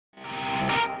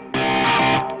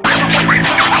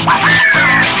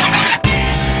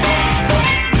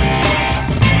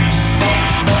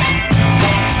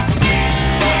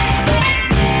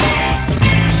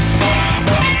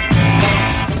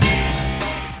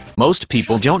Most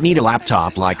people don't need a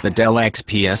laptop like the Dell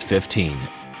XPS 15.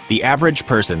 The average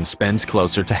person spends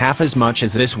closer to half as much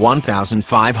as this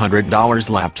 $1,500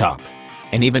 laptop.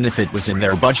 And even if it was in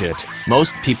their budget,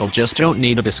 most people just don't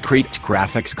need a discrete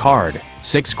graphics card,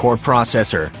 6-core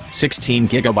processor, 16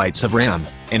 gigabytes of RAM,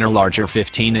 and a larger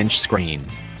 15-inch screen.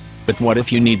 But what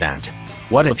if you need that?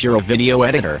 What if you're a video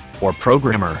editor, or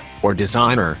programmer, or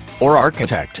designer, or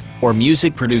architect, or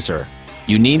music producer?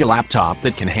 You need a laptop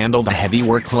that can handle the heavy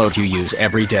workload you use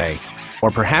every day. Or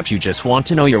perhaps you just want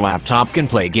to know your laptop can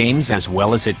play games as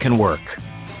well as it can work.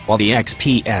 While the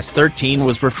XPS 13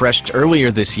 was refreshed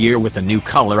earlier this year with a new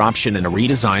color option and a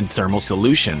redesigned thermal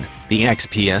solution, the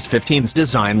XPS 15's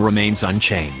design remains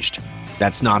unchanged.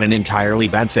 That's not an entirely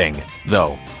bad thing,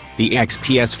 though. The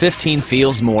XPS 15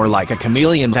 feels more like a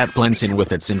chameleon that blends in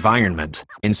with its environment,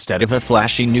 instead of a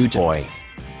flashy new toy.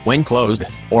 When closed,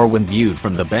 or when viewed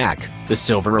from the back, the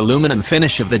silver aluminum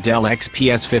finish of the Dell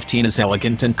XPS 15 is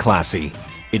elegant and classy.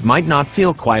 It might not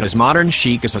feel quite as modern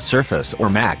chic as a Surface or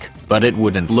Mac, but it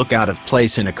wouldn't look out of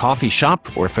place in a coffee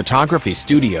shop or photography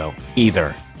studio,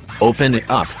 either. Open it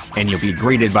up, and you'll be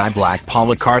greeted by black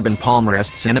polycarbon palm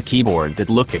rests and a keyboard that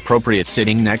look appropriate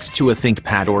sitting next to a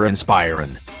ThinkPad or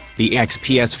Inspiron. The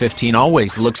XPS 15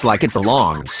 always looks like it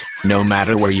belongs, no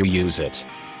matter where you use it.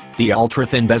 The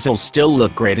ultra-thin bezels still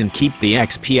look great and keep the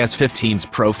XPS 15's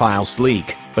profile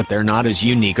sleek, but they're not as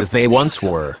unique as they once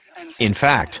were. In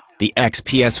fact, the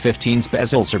XPS 15's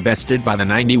bezels are bested by the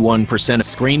 91%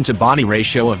 screen-to-body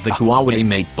ratio of the Huawei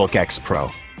MateBook X Pro.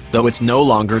 Though it's no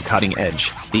longer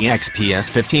cutting-edge, the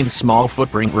XPS 15's small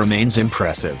footprint remains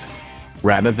impressive.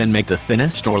 Rather than make the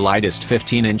thinnest or lightest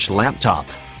 15-inch laptop,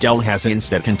 Dell has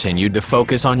instead continued to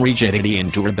focus on rigidity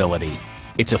and durability.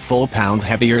 It's a full pound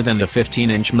heavier than the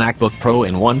 15-inch MacBook Pro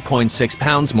and 1.6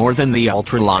 pounds more than the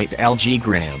ultralight LG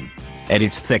Gram. At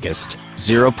its thickest,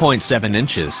 0.7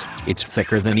 inches, it's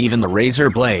thicker than even the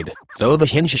Razer Blade, though the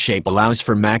hinge shape allows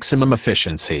for maximum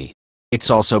efficiency. It's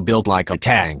also built like a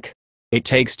tank. It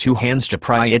takes 2 hands to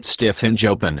pry its stiff hinge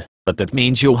open, but that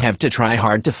means you'll have to try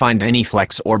hard to find any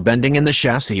flex or bending in the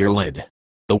chassis or lid.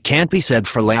 Though can't be said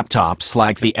for laptops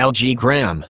like the LG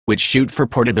Gram, which shoot for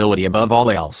portability above all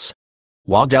else.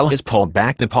 While Dell has pulled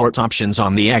back the port options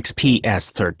on the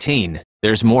XPS 13,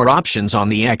 there's more options on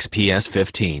the XPS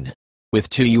 15. With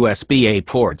 2 USB-A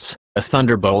ports, a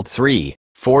Thunderbolt 3,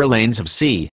 4 lanes of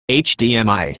C,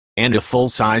 HDMI, and a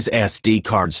full-size SD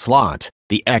card slot,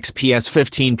 the XPS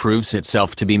 15 proves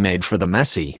itself to be made for the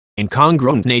messy,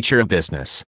 incongruent nature of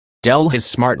business. Dell has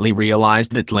smartly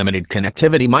realized that limited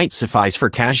connectivity might suffice for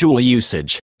casual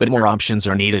usage, but more options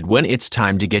are needed when it's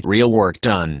time to get real work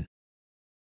done.